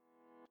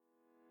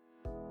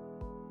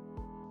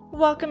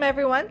Welcome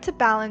everyone to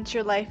Balance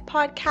Your Life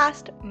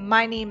podcast.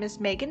 My name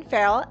is Megan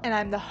Farrell and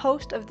I'm the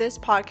host of this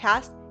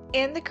podcast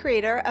and the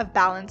creator of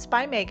Balance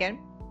by Megan.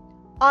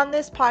 On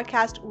this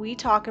podcast, we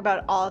talk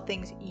about all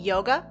things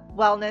yoga,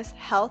 wellness,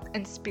 health,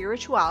 and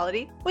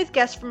spirituality with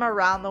guests from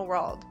around the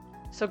world.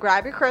 So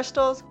grab your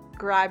crystals,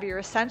 grab your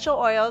essential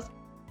oils,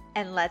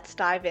 and let's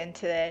dive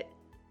into it.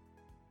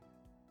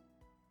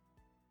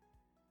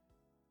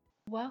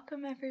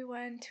 Welcome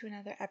everyone to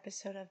another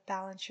episode of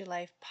Balance Your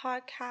Life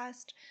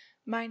podcast.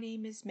 My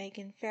name is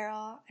Megan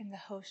Farrell. I'm the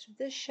host of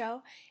this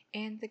show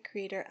and the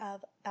creator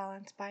of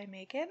Balance by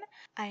Megan.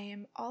 I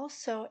am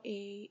also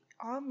an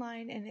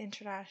online and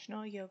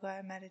international yoga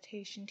and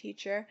meditation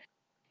teacher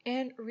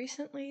and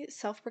recently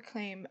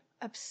self-proclaimed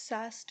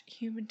obsessed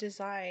human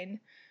design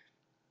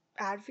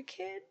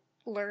advocate,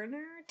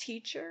 learner,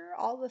 teacher,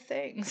 all the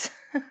things.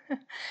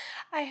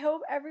 I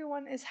hope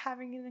everyone is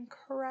having an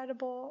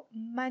incredible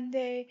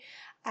Monday.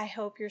 I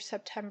hope your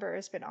September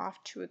has been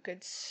off to a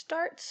good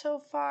start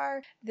so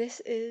far.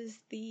 This is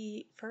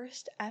the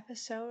first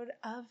episode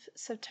of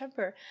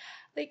September.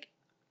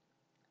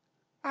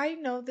 I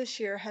know this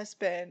year has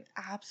been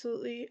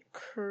absolutely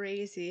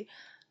crazy.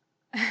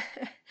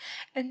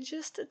 And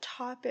just to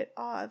top it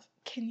off,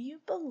 can you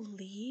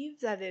believe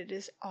that it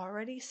is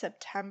already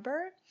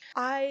September?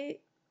 I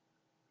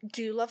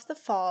do love the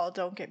fall,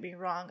 don't get me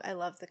wrong. I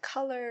love the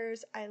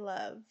colors. I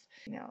love,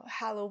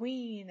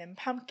 Halloween and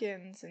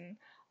pumpkins and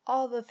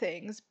all the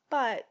things.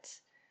 But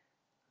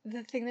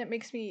the thing that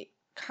makes me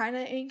kind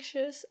of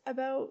anxious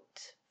about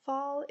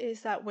fall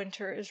is that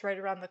winter is right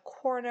around the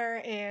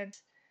corner, and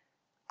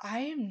I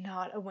am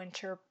not a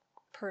winter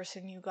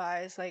person, you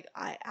guys.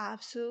 I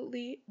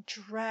absolutely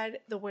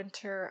dread the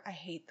winter. I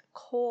hate the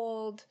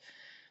cold,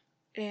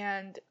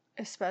 and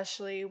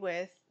especially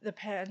with the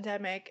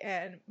pandemic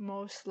and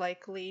most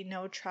likely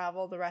no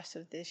travel the rest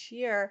of this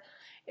year,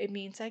 it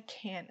means I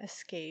can't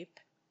escape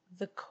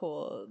the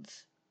cold,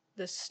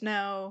 the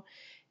snow,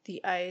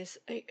 the ice.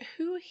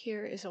 Who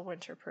here is a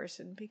winter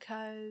person?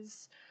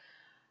 Because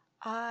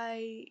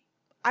I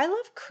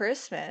love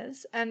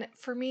Christmas, and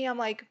for me, I'm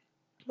like,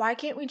 why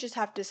can't we just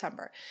have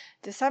December?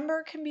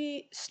 December can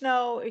be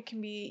snow. It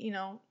can be,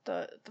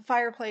 the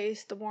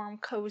fireplace, the warm,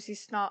 cozy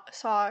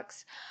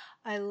socks.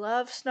 I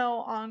love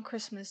snow on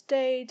Christmas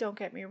Day, don't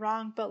get me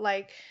wrong, but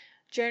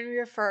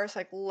January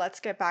 1st,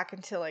 let's get back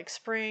into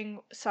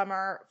spring,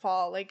 summer,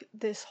 fall,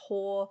 this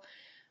whole,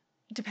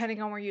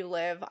 depending on where you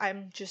live.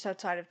 I'm just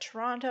outside of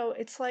Toronto.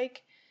 It's way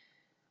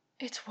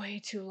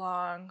too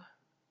long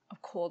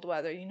of cold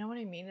weather. You know what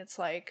I mean? It's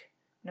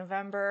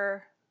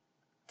November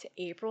to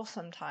April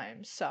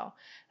sometimes. So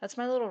that's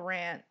my little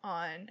rant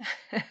on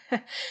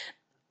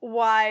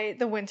why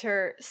the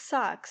winter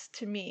sucks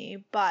to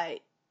me. But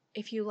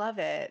if you love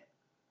it,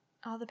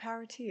 all the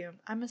power to you.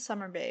 I'm a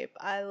summer babe.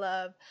 I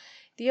love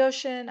the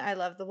ocean. I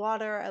love the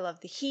water. I love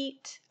the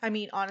heat. I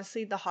mean,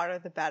 honestly, the hotter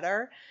the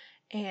better.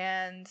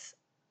 And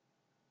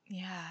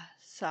yeah,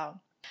 so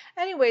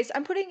anyways,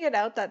 I'm putting it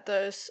out that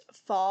this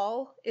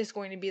fall is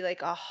going to be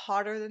a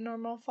hotter than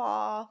normal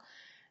fall.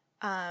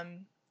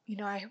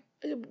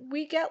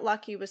 We get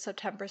lucky with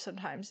September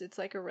sometimes. It's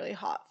a really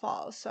hot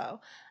fall.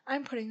 So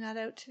I'm putting that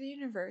out to the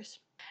universe.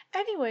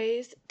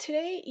 Anyways,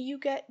 today you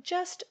get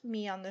just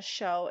me on the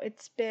show.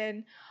 It's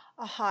been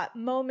a hot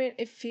moment.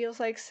 It feels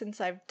like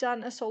since I've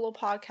done a solo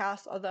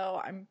podcast,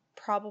 although I'm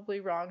probably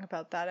wrong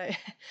about that.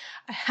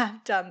 I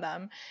have done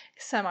them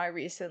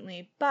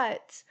semi-recently,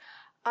 but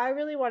I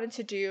really wanted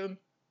to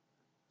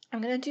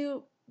I'm going to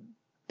do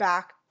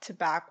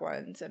back-to-back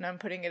ones, and I'm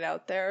putting it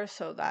out there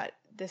so that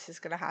this is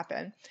going to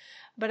happen.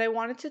 But I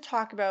wanted to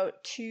talk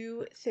about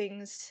two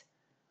things,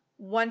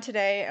 one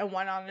today and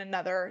one on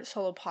another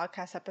solo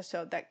podcast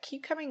episode that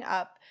keep coming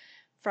up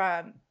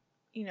from,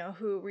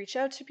 who reach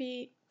out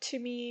to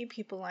me,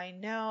 people I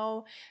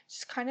know,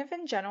 just kind of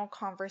in general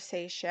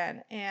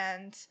conversation.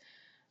 And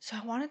so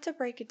I wanted to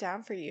break it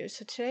down for you.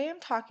 So today I'm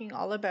talking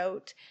all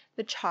about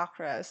the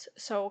chakras.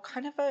 So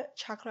kind of a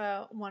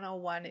chakra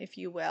 101, if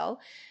you will.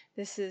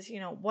 This is,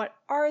 what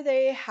are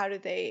they? How do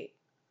they,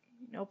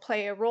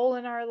 play a role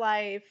in our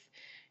life?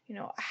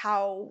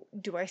 How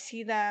do I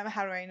see them?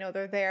 How do I know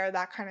they're there?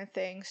 That kind of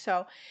thing.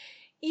 So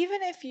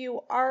even if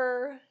you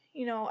are,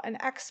 an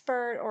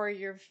expert or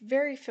you're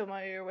very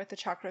familiar with the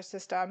chakra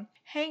system,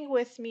 hang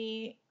with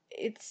me.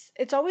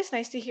 It's always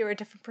nice to hear a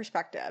different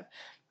perspective.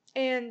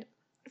 And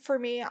for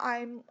me,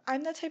 I'm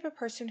the type of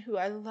person who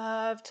I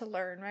love to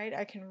learn, right?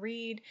 I can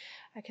read,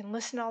 I can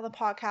listen to all the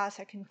podcasts,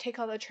 I can take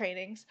all the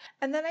trainings,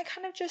 and then I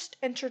kind of just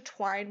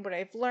intertwine what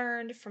I've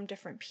learned from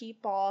different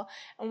people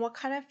and what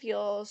kind of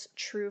feels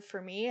true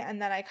for me,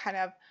 and then I kind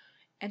of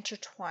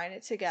intertwine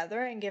it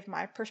together and give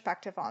my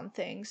perspective on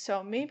things.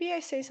 So maybe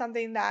I say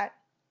something that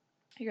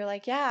you're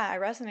like, yeah, I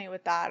resonate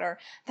with that, or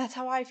that's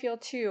how I feel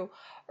too,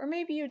 or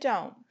maybe you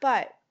don't,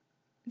 but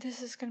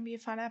this is going to be a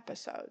fun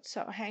episode,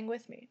 so hang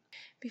with me.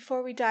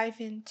 Before we dive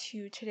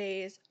into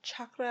today's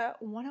Chakra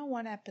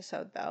 101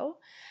 episode, though,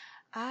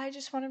 I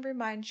just want to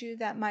remind you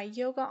that my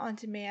yoga on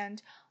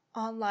demand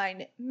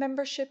online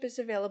membership is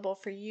available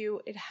for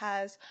you. It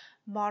has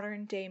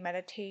modern day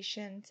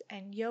meditations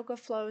and yoga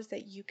flows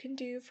that you can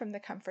do from the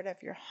comfort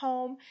of your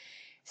home.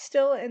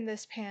 Still in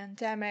this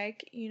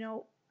pandemic,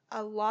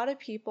 a lot of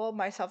people,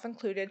 myself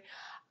included,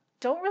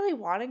 don't really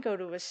want to go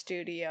to a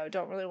studio,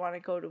 don't really want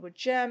to go to a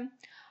gym.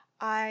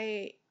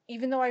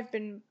 Even though I've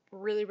been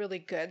really, really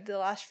good the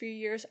last few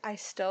years, I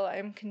still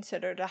am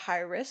considered a high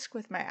risk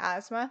with my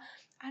asthma.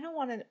 I don't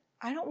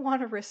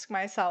want to risk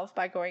myself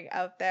by going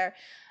out there.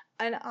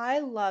 And I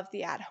love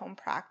the at-home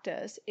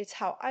practice. It's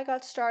how I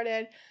got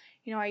started.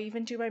 I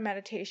even do my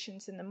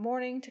meditations in the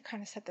morning to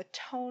kind of set the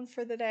tone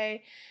for the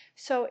day.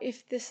 So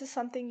if this is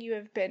something you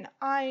have been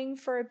eyeing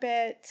for a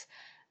bit,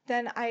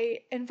 then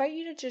I invite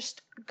you to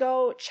just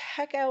go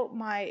check out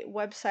my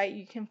website.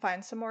 You can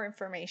find some more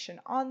information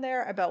on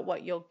there about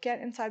what you'll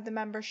get inside the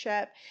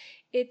membership.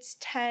 It's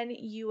 10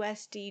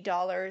 USD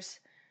dollars.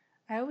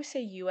 I always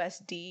say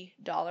USD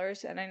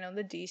dollars, and I know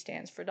the D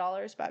stands for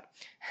dollars, but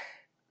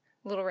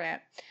little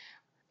rant.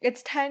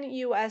 It's 10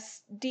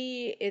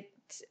 USD.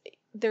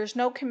 There's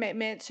no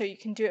commitment, so you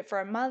can do it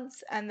for a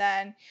month, and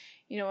then,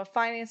 if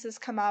finances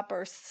come up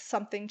or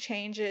something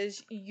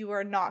changes, you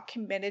are not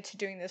committed to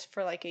doing this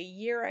for like a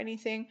year or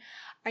anything.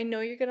 I know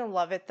you're gonna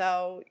love it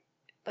though.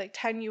 Like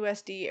 10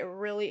 USD, it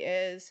really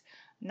is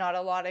not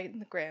a lot in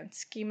the grand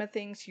scheme of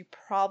things. You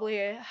probably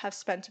have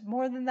spent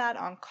more than that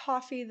on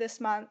coffee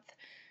this month,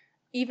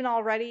 even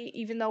already,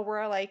 even though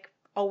we're like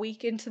a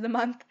week into the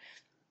month.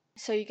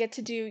 So you get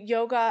to do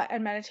yoga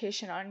and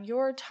meditation on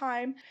your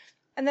time.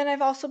 And then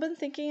I've also been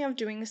thinking of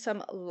doing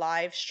some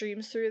live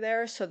streams through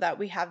there so that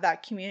we have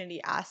that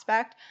community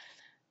aspect.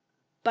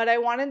 But I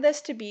wanted this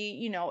to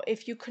be,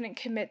 if you couldn't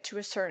commit to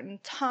a certain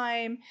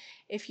time,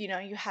 if,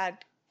 you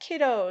had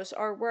kiddos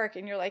or work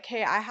and you're like,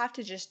 hey, I have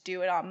to just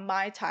do it on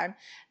my time,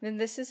 then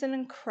this is an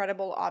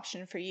incredible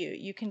option for you.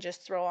 You can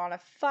just throw on a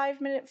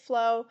 5-minute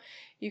flow.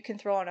 You can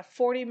throw on a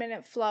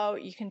 40-minute flow.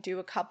 You can do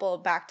a couple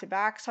back to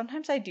back.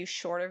 Sometimes I do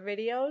shorter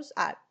videos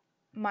at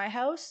my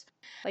house,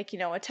 like, a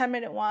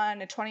 10-minute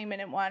one, a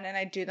 20-minute one, and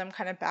I do them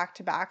kind of back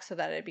to back so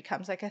that it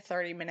becomes like a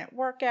 30-minute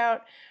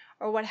workout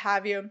or what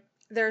have you.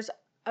 There's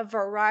a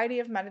variety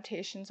of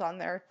meditations on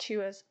there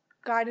too, as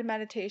guided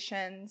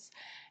meditations,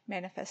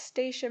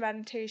 manifestation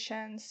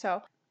meditations.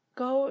 So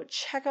go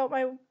check out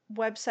my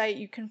website.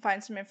 You can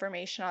find some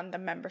information on the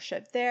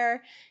membership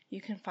there.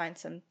 You can find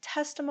some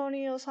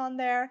testimonials on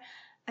there.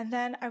 And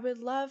then I would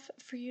love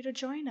for you to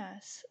join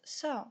us.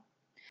 So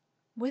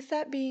with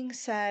that being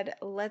said,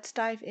 let's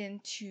dive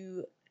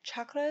into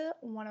Chakra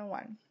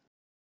 101.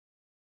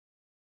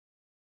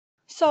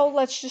 So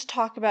let's just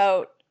talk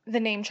about the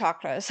name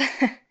chakras.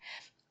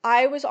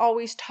 I was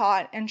always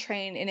taught and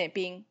trained in it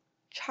being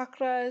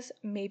chakras.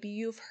 Maybe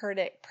you've heard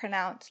it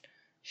pronounced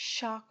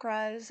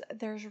chakras.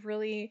 There's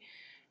really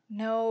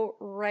no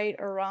right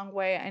or wrong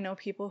way. I know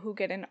people who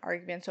get in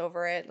arguments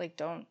over it. Like,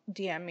 don't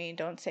DM me.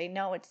 Don't say,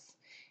 no, it's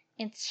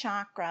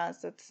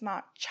chakras. It's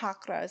not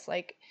chakras.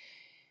 Like,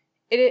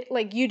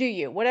 like, you do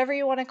you. Whatever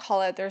you want to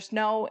call it. There's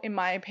no, in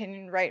my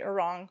opinion, right or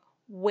wrong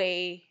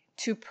way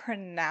to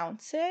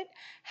pronounce it.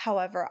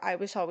 However, I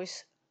was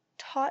always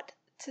taught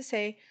to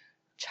say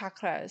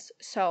chakras.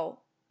 So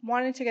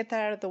wanted to get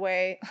that out of the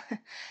way.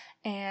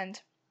 And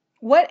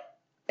what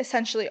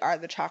essentially are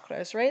the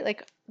chakras, right?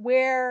 Like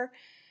what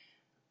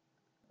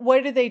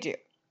do they do?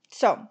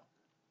 So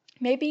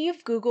maybe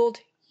you've Googled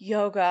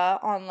yoga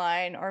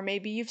online, or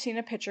maybe you've seen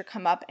a picture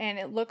come up and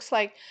it looks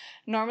like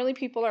normally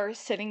people are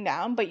sitting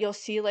down, but you'll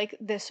see like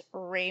this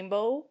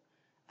rainbow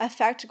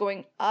effect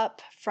going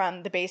up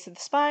from the base of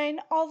the spine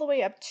all the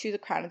way up to the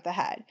crown of the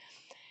head.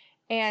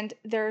 And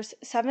there's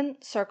 7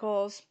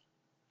 circles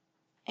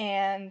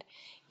and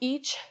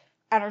each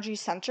energy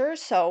center.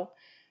 So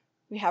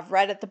we have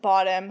red at the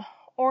bottom,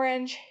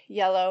 orange,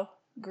 yellow,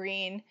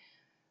 green,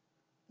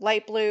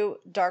 light blue,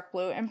 dark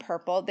blue, and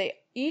purple. They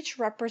each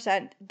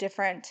represent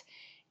different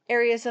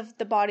areas of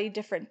the body,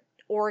 different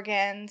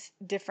organs,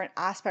 different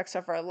aspects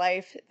of our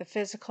life, the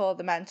physical,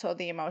 the mental,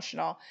 the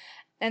emotional,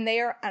 and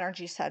they are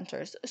energy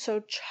centers.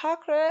 So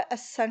chakra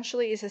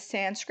essentially is a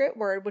Sanskrit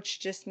word which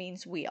just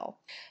means wheel.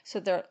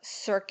 So they're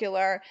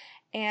circular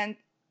and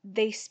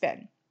they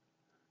spin.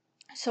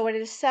 So it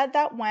is said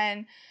that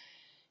when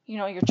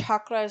your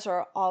chakras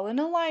are all in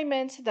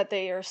alignment, that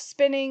they are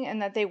spinning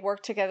and that they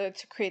work together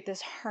to create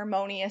this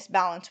harmonious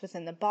balance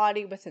within the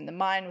body, within the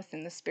mind,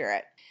 within the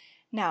spirit.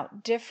 Now,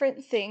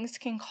 different things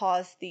can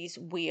cause these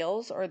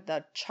wheels or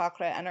the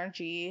chakra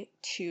energy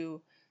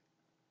to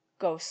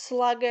go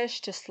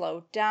sluggish, to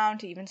slow down,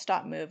 to even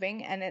stop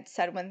moving. And it's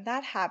said when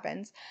that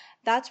happens,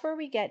 that's where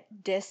we get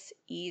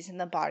dis-ease in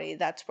the body.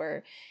 That's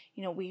where,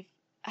 we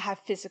have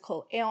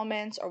physical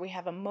ailments or we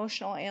have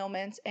emotional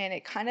ailments, and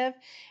it kind of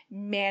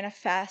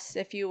manifests,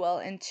 if you will,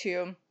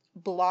 into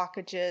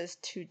blockages,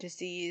 to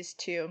disease,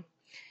 to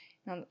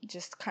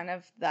just kind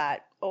of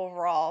that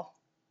overall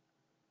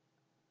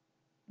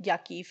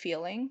yucky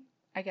feeling.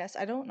 I guess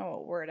I don't know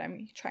what word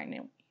I'm trying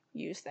to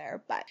use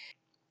there, but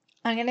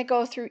I'm going to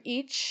go through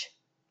each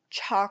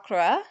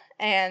chakra,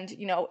 and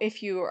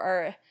if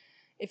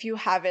you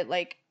have it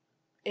like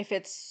if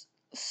it's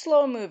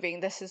slow moving,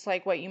 this is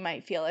like what you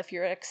might feel. If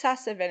you're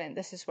excessive in it,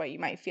 this is what you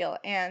might feel.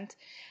 And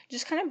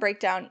just kind of break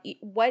down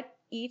what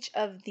each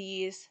of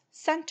these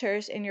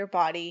centers in your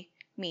body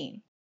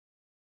mean.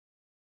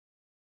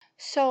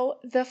 So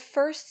the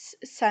first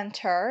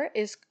center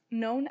is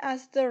known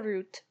as the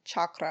root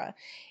chakra.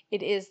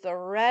 It is the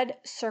red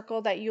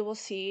circle that you will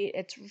see.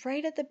 It's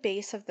right at the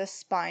base of the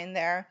spine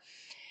there.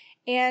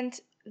 And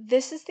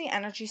this is the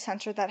energy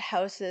center that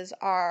houses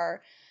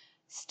our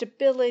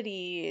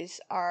stabilities,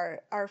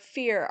 our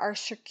fear, our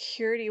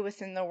security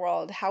within the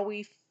world,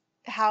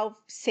 how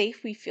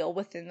safe we feel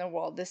within the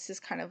world. This is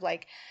kind of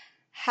like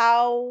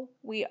how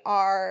we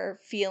are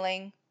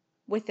feeling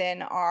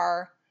within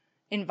our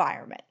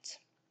environment.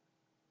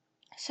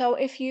 So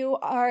if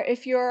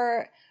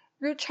your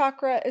root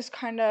chakra is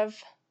kind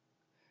of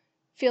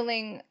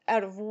feeling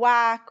out of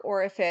whack,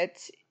 or if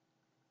it's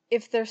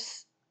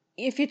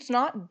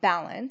not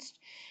balanced,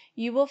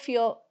 you will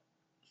feel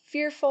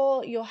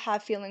fearful, you'll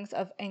have feelings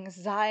of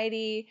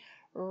anxiety,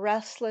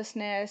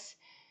 restlessness.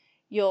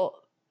 You'll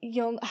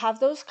have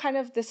those kind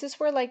of, this is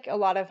where like a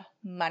lot of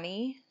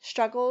money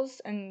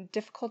struggles and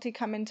difficulty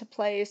come into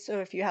play. So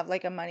if you have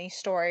like a money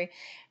story,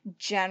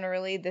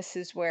 generally this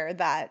is where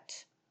that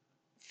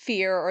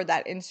fear or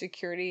that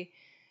insecurity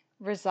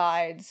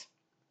resides.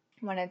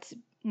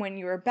 When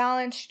you're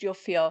balanced, you'll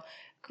feel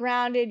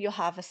grounded, you'll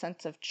have a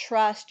sense of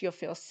trust, you'll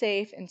feel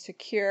safe and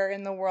secure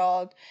in the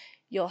world,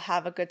 you'll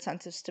have a good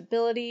sense of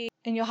stability,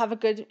 and you'll have a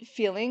good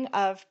feeling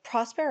of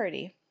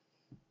prosperity.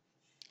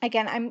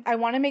 Again, I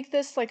want to make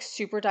this like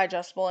super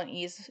digestible and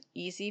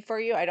easy for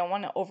you. I don't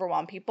want to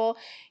overwhelm people.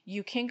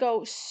 You can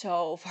go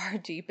so far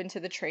deep into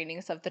the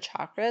trainings of the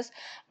chakras,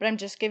 but I'm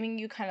just giving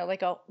you kind of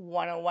like a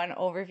 101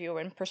 overview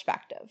and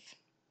perspective.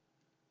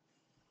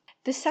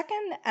 The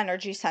second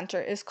energy center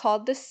is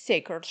called the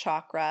sacral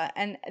chakra,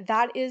 and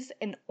that is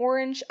an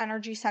orange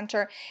energy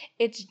center.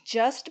 It's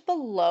just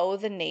below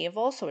the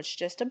navel, so it's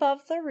just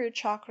above the root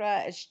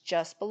chakra. It's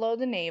just below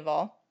the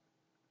navel.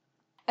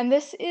 And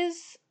this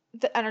is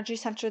the energy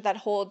center that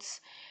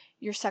holds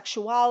your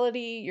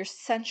sexuality, your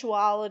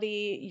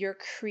sensuality, your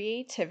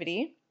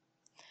creativity.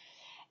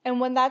 And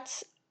when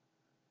that's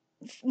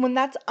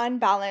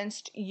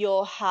unbalanced,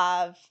 you'll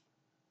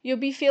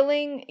be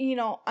feeling,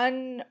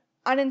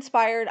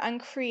 uninspired,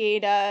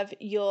 uncreative.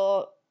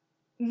 You'll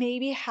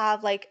maybe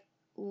have like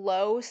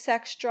low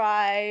sex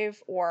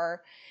drive,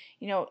 or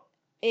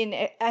in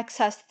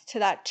excess to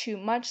that, too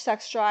much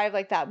sex drive.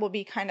 Like that will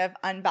be kind of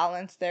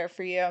unbalanced there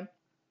for you.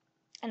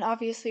 And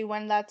obviously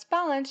when that's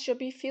balanced, you'll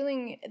be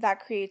feeling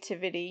that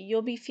creativity.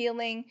 You'll be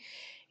feeling,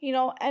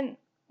 and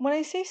when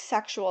I say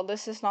sexual,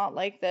 this is not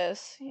like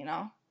this,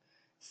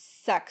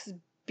 sex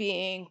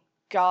being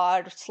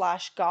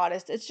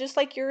God/goddess. It's just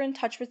like you're in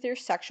touch with your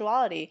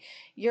sexuality.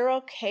 You're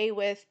okay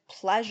with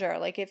pleasure.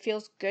 Like it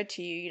feels good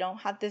to you. You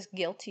don't have this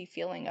guilty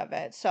feeling of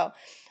it. So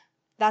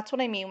that's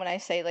what I mean when I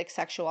say like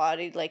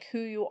sexuality, like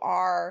who you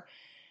are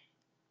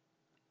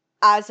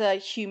as a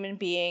human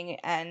being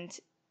and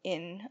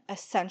in a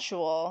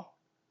sensual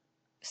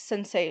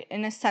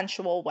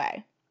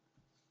way.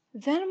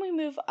 Then we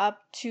move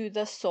up to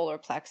the solar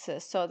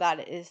plexus. So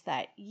that is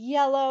that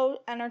yellow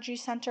energy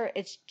center.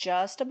 It's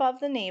just above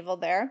the navel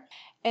there.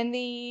 And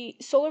the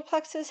solar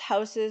plexus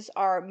houses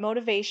our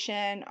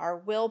motivation, our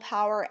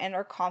willpower, and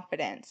our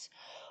confidence.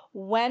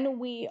 When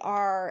we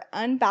are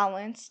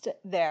unbalanced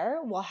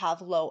there, we'll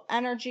have low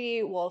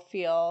energy, we'll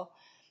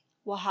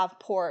have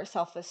poor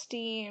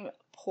self-esteem,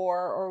 poor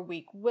or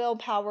weak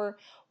willpower,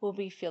 we'll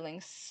be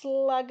feeling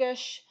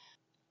sluggish.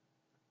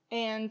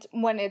 And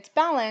when it's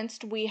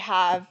balanced, we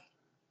have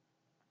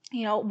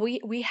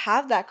we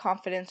have that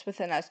confidence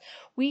within us.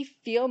 We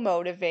feel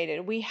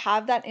motivated. We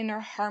have that inner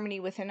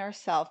harmony within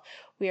ourselves.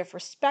 We have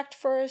respect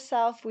for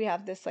ourselves. We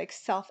have this like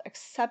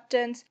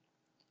self-acceptance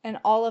and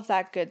all of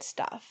that good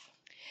stuff.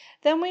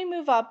 Then we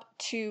move up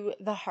to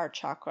the heart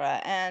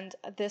chakra, and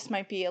this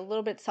might be a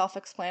little bit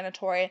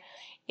self-explanatory.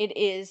 It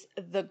is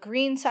the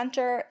green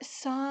center.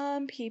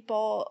 Some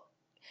people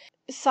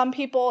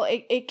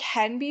it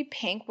can be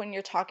pink when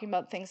you're talking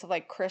about things of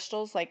like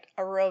crystals, like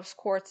a rose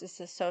quartz is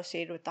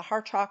associated with the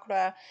heart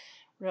chakra.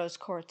 Rose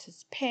quartz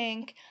is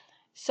pink.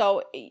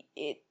 So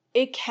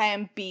it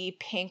can be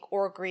pink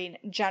or green.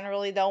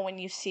 Generally though, when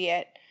you see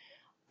it,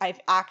 I've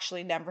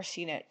actually never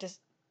seen it just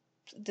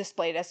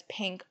displayed as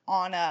pink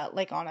on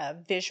a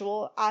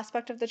visual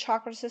aspect of the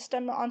chakra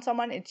system on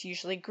someone. It's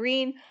usually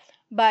green,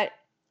 but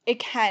it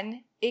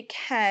can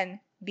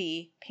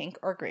be pink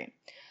or green.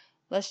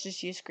 Let's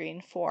just use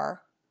green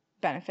for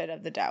benefit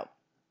of the doubt.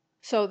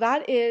 So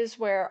that is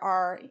where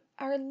our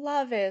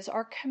love is,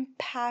 our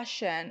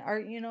compassion, our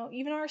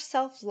even our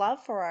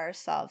self-love for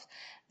ourselves.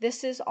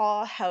 This is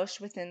all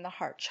housed within the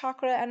heart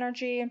chakra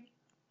energy.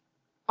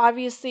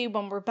 Obviously,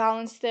 when we're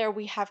balanced there,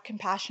 we have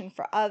compassion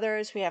for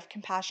others, we have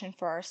compassion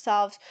for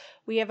ourselves,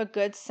 we have a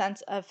good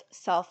sense of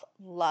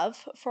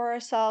self-love for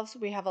ourselves,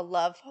 we have a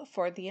love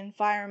for the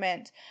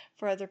environment,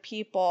 for other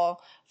people,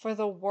 for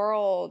the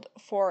world,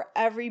 for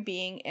every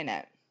being in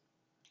it.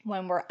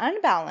 When we're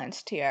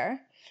unbalanced here,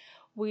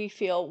 We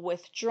feel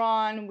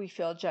withdrawn. We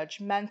feel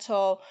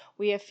judgmental.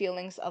 We have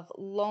feelings of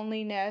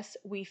loneliness.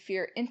 We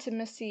fear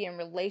intimacy and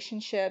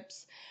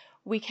relationships.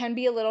 We can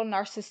be a little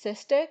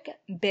narcissistic,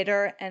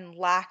 bitter, and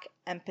lack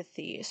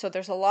empathy. So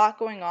there's a lot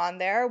going on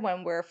there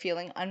when we're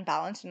feeling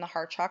unbalanced in the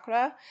heart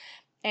chakra.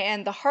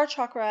 And the heart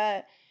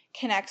chakra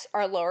connects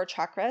our lower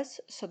chakras,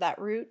 so that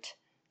root,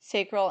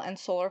 sacral, and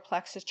solar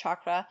plexus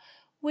chakra,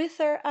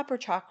 with our upper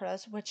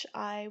chakras, which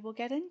I will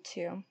get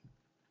into.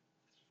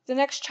 The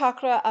next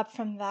chakra up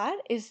from that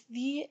is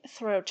the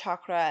throat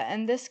chakra,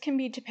 and this can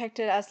be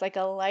depicted as like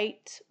a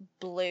light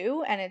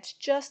blue, and it's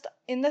just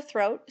in the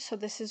throat. So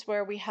this is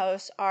where we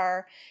house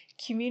our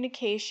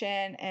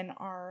communication and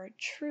our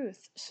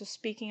truth. So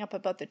speaking up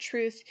about the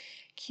truth,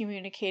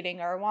 communicating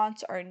our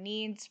wants, our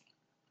needs,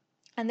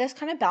 and this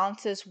kind of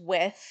balances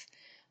with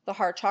the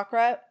heart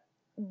chakra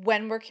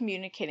when we're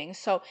communicating.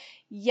 So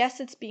yes,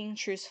 it's being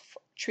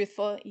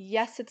truthful.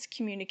 Yes, it's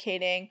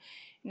communicating,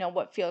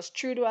 what feels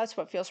true to us,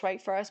 what feels right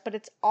for us. But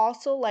it's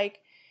also like,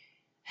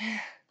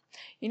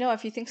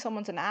 if you think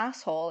someone's an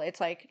asshole,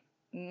 it's like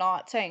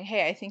not saying,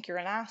 hey, I think you're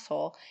an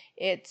asshole.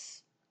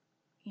 It's,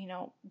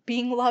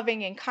 being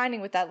loving and kind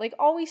with that, like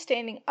always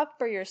standing up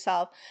for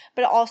yourself,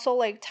 but also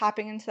like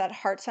tapping into that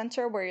heart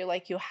center where you're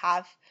like, you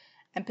have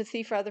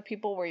empathy for other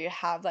people, where you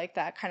have like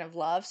that kind of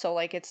love. So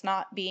like it's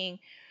not being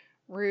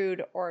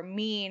rude or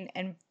mean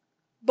and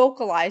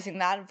vocalizing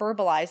that,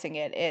 verbalizing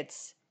it.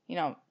 It's,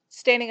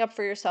 standing up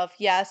for yourself,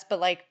 yes, but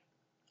like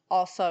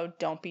also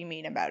don't be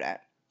mean about it.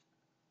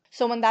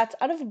 So when that's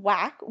out of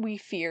whack, we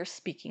fear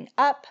speaking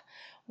up.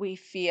 We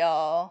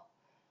feel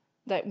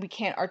that we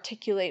can't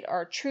articulate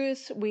our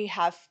truths. We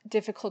have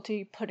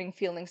difficulty putting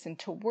feelings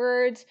into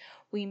words.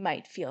 We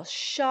might feel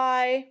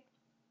shy.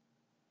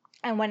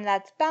 And when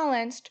that's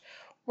balanced,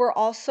 we're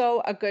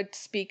also a good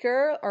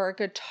speaker or a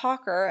good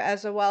talker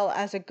as well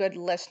as a good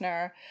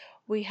listener.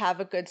 We have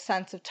a good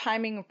sense of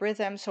timing,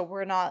 rhythm, so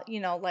we're not,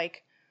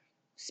 like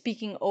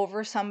speaking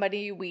over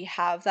somebody. We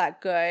have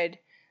that good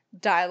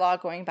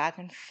dialogue going back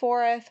and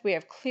forth. We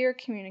have clear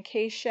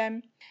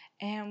communication,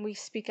 and we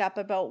speak up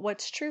about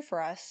what's true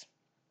for us.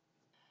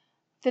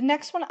 The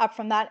next one up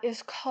from that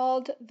is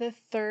called the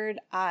third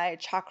eye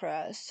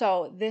chakra.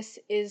 So this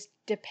is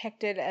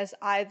depicted as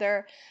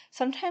either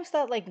sometimes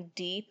that like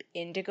deep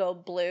indigo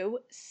blue,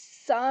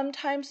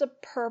 sometimes a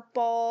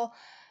purple.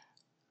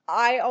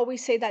 I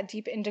always say that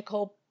deep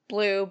indigo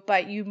blue,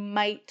 but you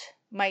might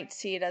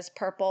see it as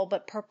purple,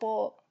 but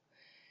purple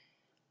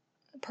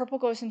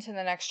goes into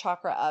the next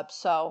chakra up.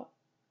 So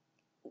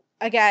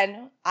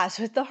again, as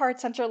with the heart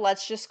center,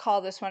 let's just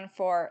call this one,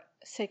 for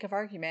sake of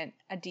argument,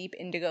 a deep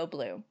indigo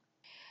blue.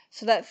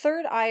 So that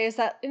third eye is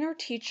that inner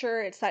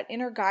teacher. It's that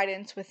inner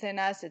guidance within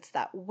us. It's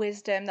that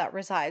wisdom that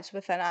resides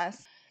within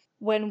us.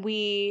 When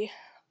we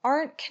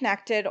aren't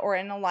connected or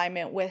in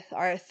alignment with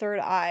our third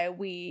eye,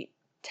 we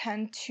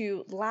tend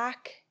to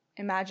lack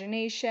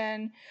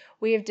imagination.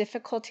 We have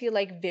difficulty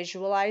like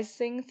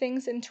visualizing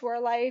things into our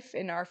life,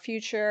 in our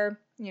future,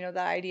 the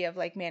idea of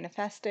like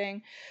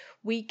manifesting.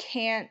 We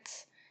can't,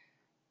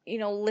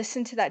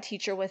 listen to that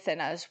teacher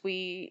within us.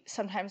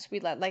 Sometimes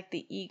we let like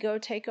the ego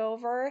take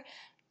over.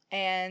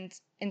 And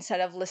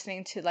instead of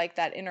listening to like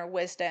that inner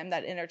wisdom,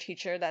 that inner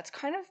teacher that's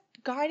kind of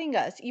guiding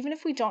us, even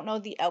if we don't know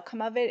the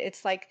outcome of it,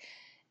 it's like,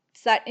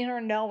 it's that inner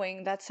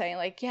knowing that's saying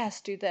like, yes,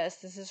 do this.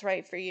 This is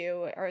right for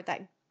you. Or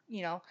that,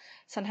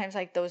 sometimes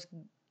like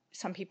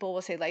some people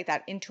will say like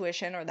that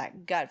intuition or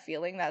that gut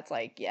feeling that's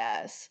like,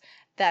 yes,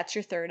 that's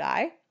your third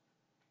eye.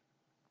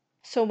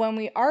 So when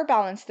we are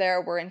balanced there,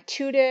 we're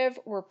intuitive,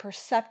 we're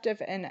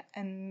perceptive and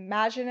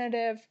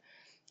imaginative.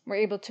 We're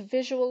able to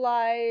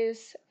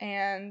visualize,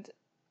 and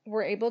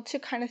we're able to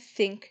kind of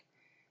think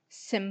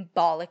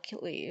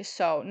symbolically.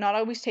 So not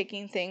always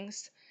taking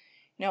things,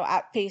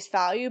 at face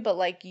value, but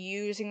like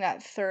using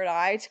that third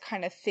eye to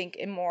kind of think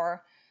in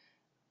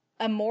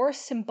a more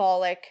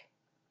symbolic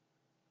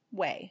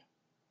way.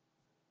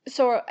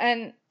 So,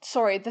 and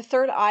sorry, the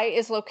third eye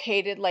is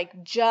located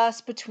like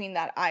just between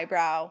that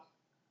eyebrow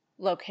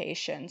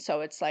location.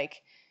 So it's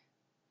like,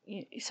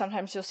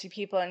 sometimes you'll see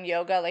people in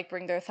yoga like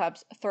bring their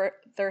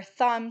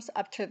thumbs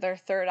up to their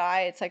third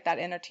eye. It's like that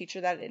inner teacher,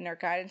 that inner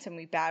guidance, and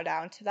we bow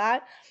down to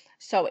that.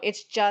 So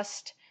it's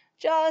just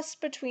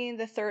between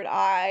the third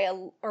eye,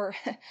 or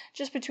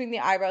just between the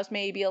eyebrows,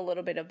 maybe a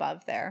little bit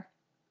above there.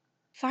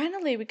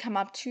 Finally, we come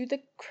up to the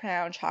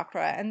crown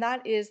chakra, and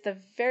that is the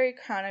very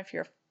crown of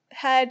your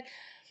head.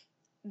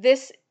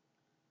 This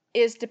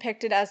is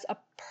depicted as a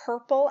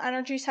purple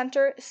energy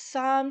center.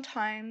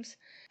 Sometimes,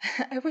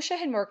 I wish I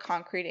had more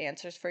concrete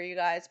answers for you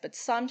guys, but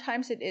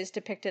sometimes it is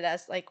depicted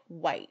as like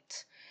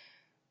white.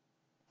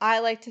 I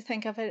like to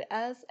think of it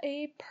as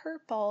a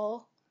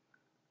purple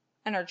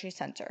energy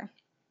center.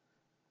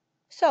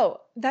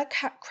 So that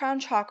crown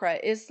chakra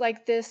is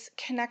like this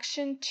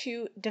connection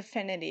to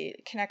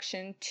divinity,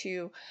 connection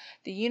to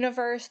the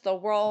universe, the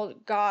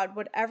world, God,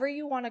 whatever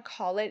you want to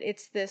call it.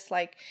 It's this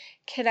like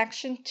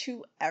connection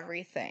to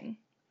everything.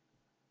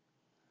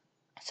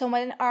 So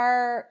when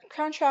our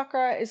crown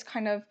chakra is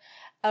kind of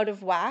out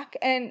of whack,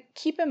 and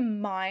keep in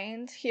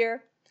mind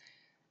here,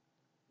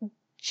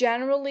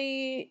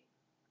 generally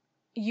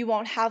you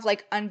won't have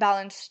like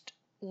unbalanced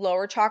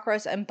lower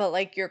chakras, but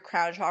like your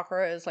crown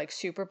chakra is like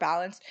super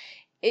balanced.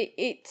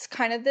 It's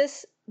kind of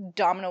this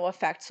domino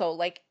effect. So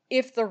like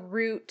if the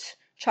root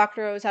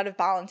chakra was out of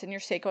balance and your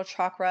sacral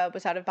chakra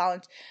was out of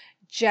balance,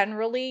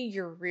 generally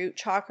your root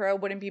chakra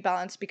wouldn't be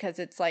balanced, because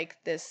it's like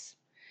this,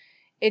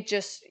 it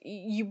just,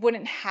 you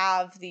wouldn't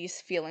have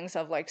these feelings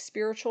of like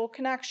spiritual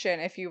connection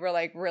if you were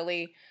like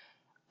really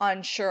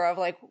unsure of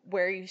like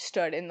where you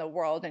stood in the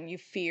world and you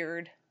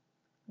feared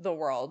the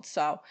world.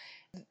 So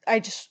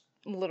I just,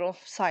 little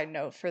side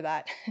note for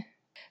that.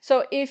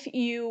 So if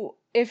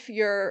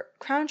your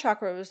crown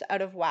chakra was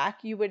out of whack,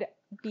 you would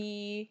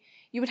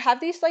have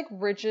these like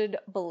rigid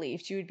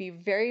beliefs. You would be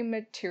very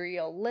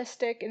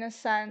materialistic in a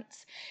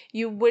sense.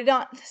 You would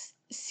not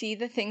see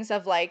the things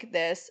of like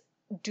this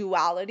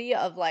duality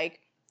of like,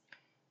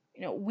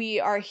 we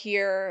are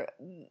here,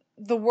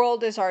 the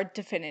world is our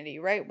divinity,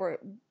 right?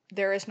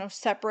 There is no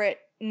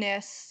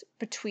separateness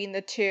between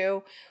the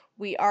two.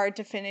 We are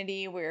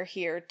divinity. We're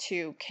here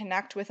to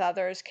connect with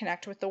others,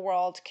 connect with the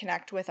world,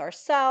 connect with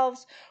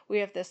ourselves. We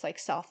have this like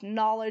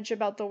self-knowledge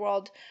about the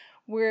world.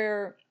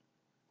 We're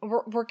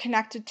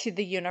connected to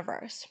the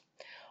universe.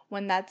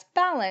 When that's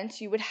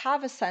balanced, you would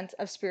have a sense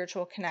of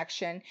spiritual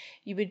connection.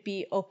 You would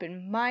be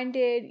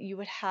open-minded. You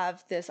would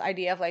have this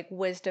idea of like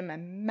wisdom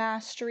and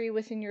mastery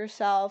within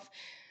yourself.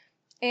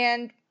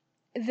 And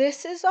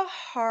this is a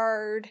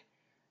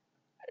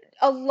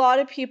lot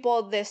of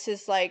people, this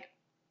is like,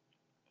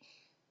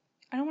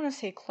 I don't want to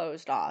say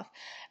closed off,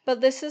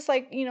 but this is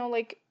like,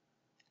 like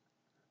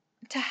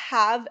to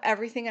have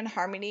everything in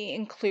harmony,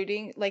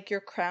 including like your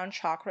crown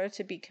chakra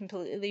to be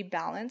completely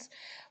balanced.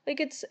 Like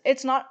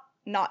it's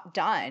not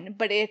done,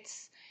 but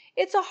it's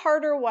a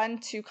harder one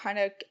to kind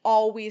of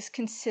always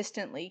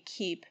consistently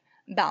keep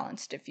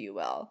balanced, if you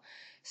will.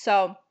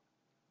 So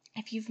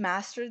if you've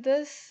mastered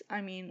this,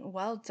 I mean,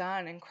 well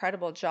done,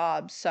 incredible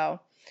job. So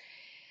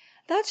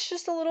that's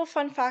just a little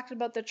fun fact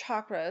about the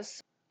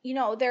chakras.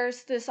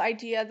 There's this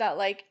idea that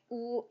like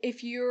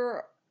if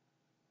you're,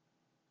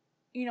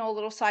 a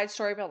little side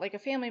story about like a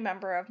family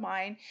member of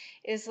mine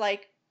is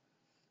like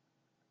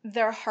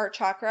their heart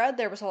chakra,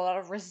 there was a lot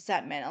of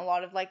resentment, a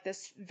lot of like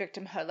this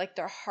victimhood, like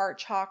their heart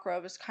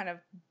chakra was kind of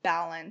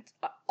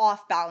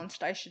off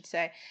balanced, I should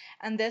say.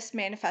 And this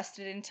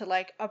manifested into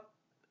like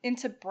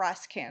into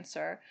breast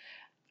cancer,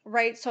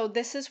 right? So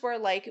this is where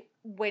like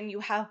when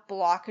you have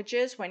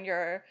blockages, when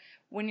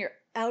you're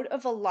out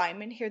of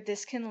alignment here,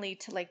 this can lead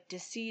to like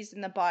disease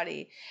in the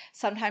body.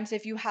 Sometimes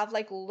if you have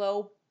like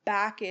low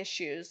back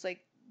issues,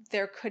 like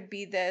there could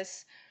be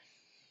this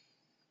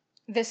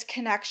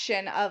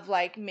connection of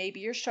like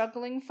maybe you're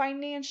struggling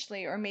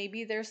financially, or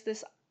maybe there's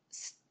this,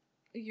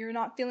 you're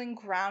not feeling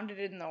grounded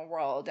in the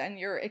world and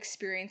you're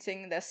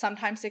experiencing this.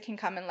 Sometimes it can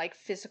come in like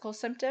physical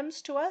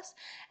symptoms to us,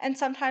 and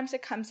sometimes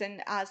it comes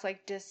in as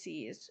like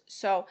disease.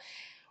 So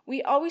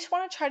we always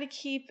want to try to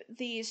keep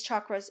these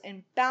chakras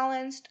in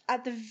balance.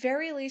 At the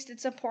very least,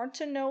 it's important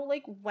to know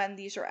like when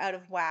these are out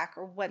of whack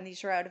or when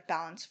these are out of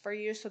balance for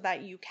you, so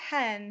that you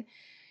can,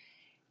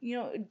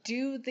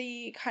 do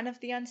the kind of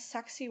the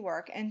unsexy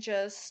work and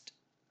just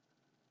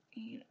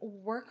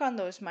work on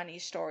those money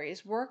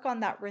stories, work on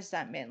that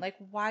resentment. Like,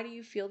 why do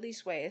you feel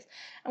these ways?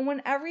 And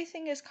when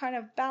everything is kind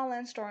of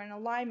balanced or in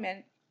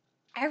alignment,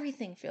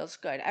 everything feels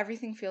good.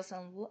 Everything feels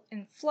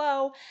in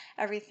flow.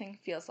 Everything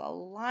feels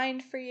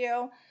aligned for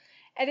you.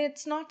 And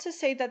it's not to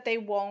say that they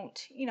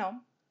won't,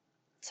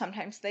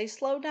 sometimes they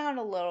slow down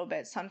a little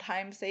bit.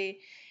 Sometimes they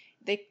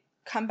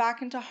come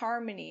back into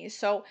harmony.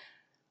 So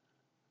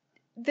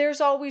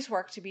there's always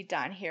work to be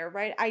done here,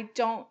 right? I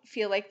don't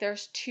feel like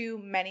there's too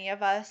many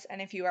of us.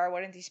 And if you are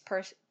one of these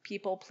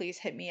people, please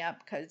hit me up,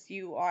 because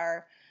you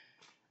are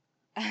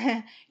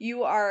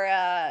you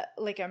are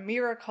like a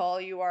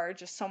miracle. You are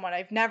just someone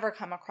I've never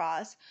come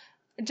across.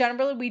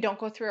 Generally, we don't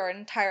go through our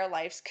entire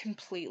lives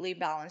completely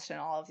balanced in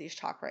all of these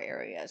chakra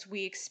areas.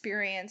 We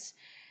experience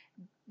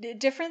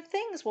different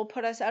things will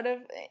put us out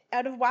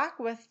of whack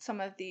with some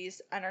of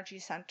these energy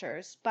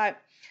centers. But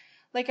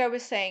like I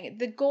was saying,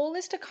 the goal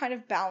is to kind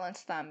of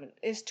balance them,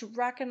 is to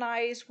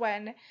recognize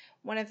when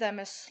one of them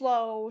is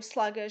slow,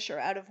 sluggish, or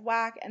out of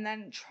whack, and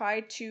then try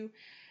to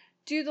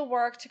do the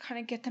work to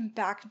kind of get them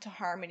back into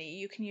harmony.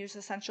 You can use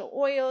essential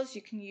oils,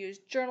 you can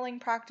use journaling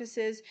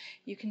practices,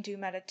 you can do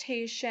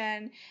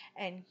meditation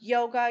and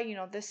yoga.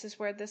 This is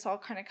where this all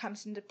kind of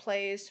comes into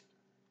place.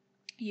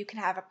 You can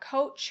have a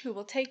coach who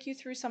will take you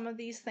through some of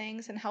these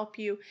things and help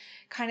you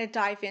kind of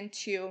dive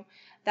into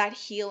that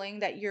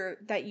healing that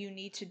you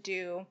need to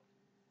do,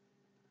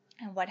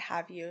 and what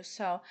have you.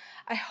 So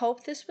I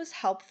hope this was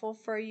helpful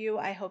for you.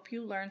 I hope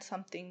you learned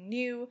something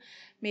new.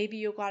 Maybe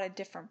you got a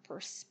different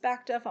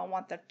perspective on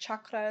what the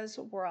chakras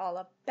were all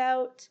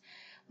about.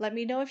 Let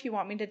me know if you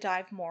want me to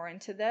dive more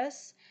into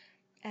this.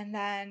 And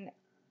then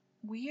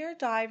we are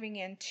diving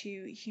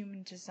into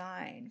human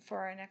design for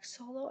our next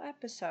solo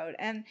episode.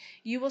 And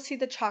you will see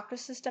the chakra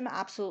system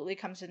absolutely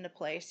comes into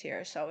place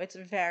here. So it's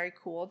very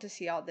cool to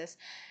see all this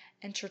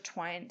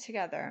intertwined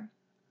together.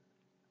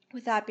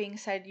 With that being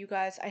said, you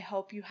guys, I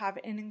hope you have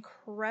an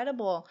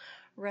incredible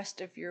rest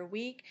of your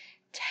week.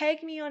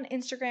 Tag me on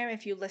Instagram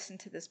if you listen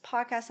to this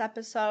podcast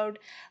episode.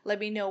 Let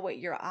me know what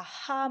your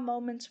aha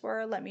moments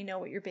were. Let me know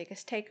what your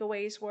biggest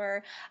takeaways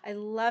were. I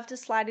love to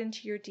slide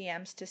into your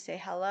DMs to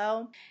say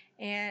hello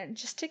and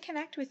just to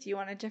connect with you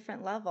on a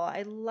different level.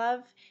 I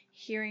love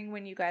hearing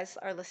when you guys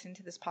are listening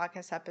to this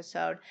podcast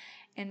episode.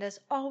 And as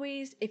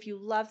always, if you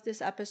love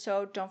this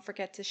episode, don't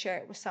forget to share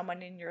it with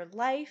someone in your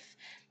life.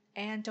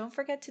 And don't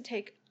forget to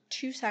take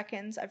 2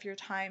 seconds of your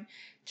time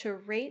to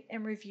rate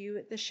and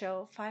review the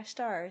show 5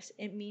 stars.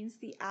 It means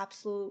the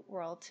absolute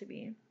world to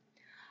me.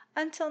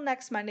 Until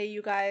next Monday,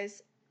 you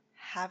guys,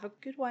 have a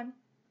good one.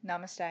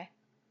 Namaste.